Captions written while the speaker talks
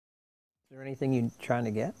there anything you're trying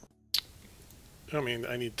to get? I mean,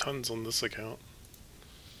 I need tons on this account.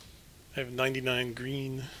 I have 99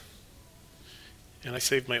 green. And I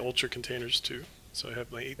saved my ultra containers too. So I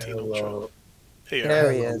have my 18 ultra. Hey,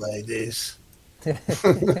 there he is. Ladies.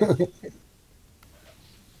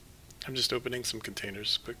 I'm just opening some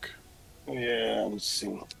containers quick. Yeah, I'm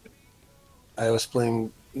seeing. I was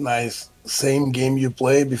playing same game you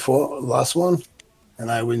played before, last one,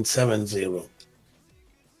 and I win 7-0.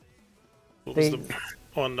 What was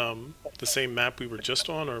on the same map we were just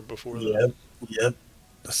on, or before that? Yep,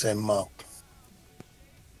 the same map.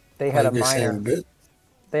 They had a miner.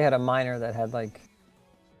 They had a miner that had like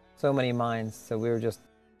so many mines, so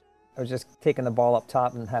I was just taking the ball up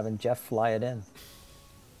top and having Jeff fly it in.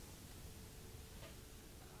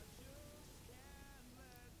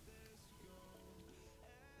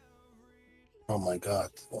 Oh my God!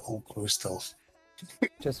 All crystals.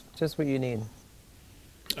 just what you need.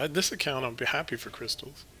 This account, I'll be happy for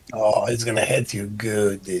crystals. Oh, it's gonna hit you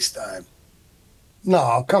good this time.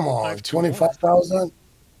 No, come on, 25,000.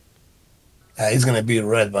 He's gonna be a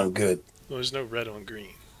red one, good. Well, there's no red on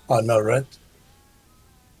green. Oh, no red.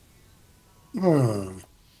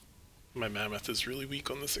 My mammoth is really weak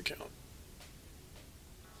on this account.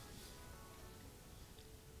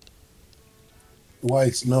 Why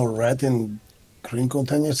it's no red in green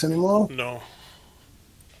containers anymore? No.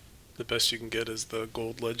 The best you can get is the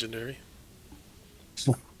gold legendary.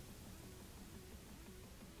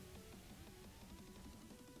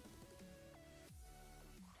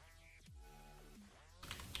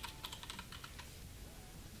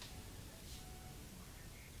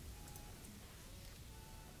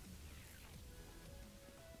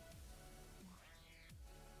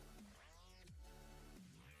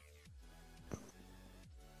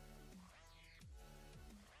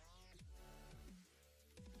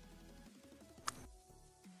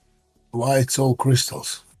 Why it's all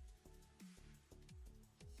crystals?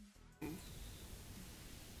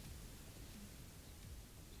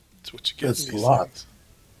 That's what you get. That's in these a lot.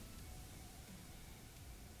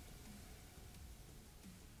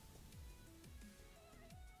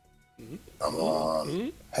 Things. Come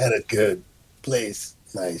on. Had it good. Please.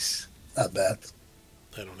 Nice. Not bad.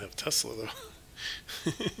 I don't have Tesla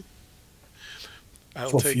though.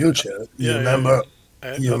 For take, future. You remember?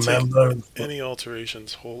 You remember any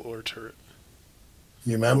alterations, whole or turret.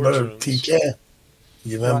 You remember TK?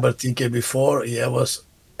 You remember TK before? He was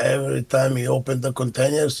every time he opened the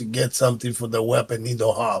containers, he get something for the weapon he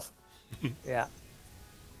don't have. Yeah.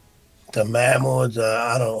 The mammoth,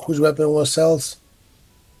 I don't know whose weapon was sells.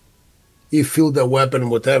 He filled the weapon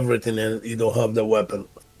with everything and he don't have the weapon.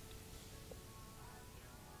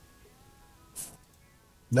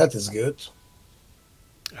 That is good.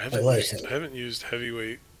 I haven't used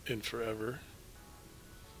heavyweight in forever.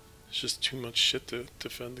 It's just too much shit to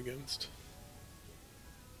defend against.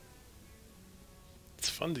 It's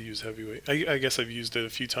fun to use heavyweight. I guess I've used it a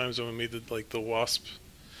few times when we made the Wasp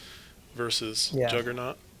versus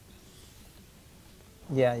Juggernaut.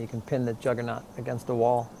 Yeah, you can pin the Juggernaut against the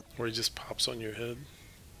wall. Where he just pops on your head.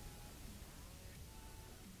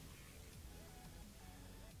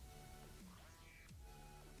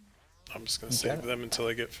 I'm just going to save them until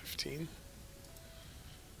I get 15.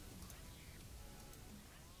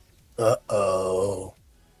 Uh-oh.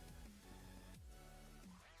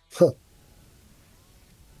 Huh.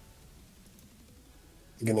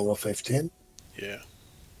 You gonna go 15? Yeah.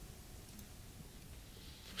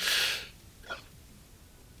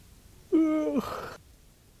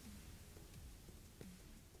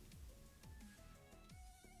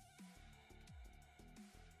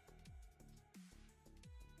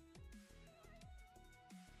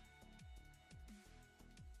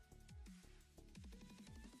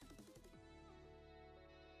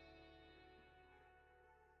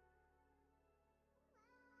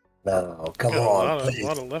 No, come on, a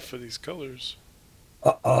lot of left for these colors.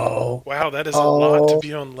 Uh-oh. Wow, that is a lot to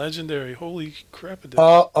be on Legendary. Holy crap.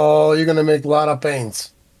 Uh-oh, you're going to make a lot of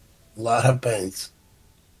paints. A lot of paints.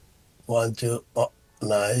 1, 2, oh,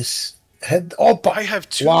 nice. Head up. I have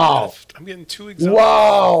 2 left. I'm getting 2 examples.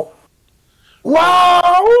 Wow.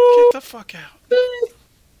 Wow. Get the fuck out.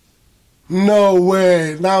 No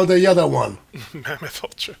way. Now the other one. Mammoth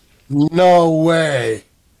Ultra. No way.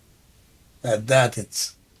 That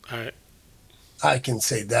it's... Alright. I can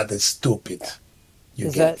say that is stupid.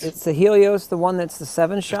 It's the Helios, the one that's the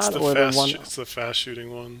 7-shot, or the one? It's the fast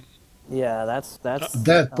shooting one. Yeah, that's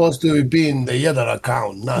supposed to be in the other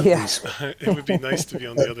account, not this one. It would be nice to be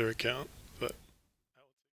on the other account.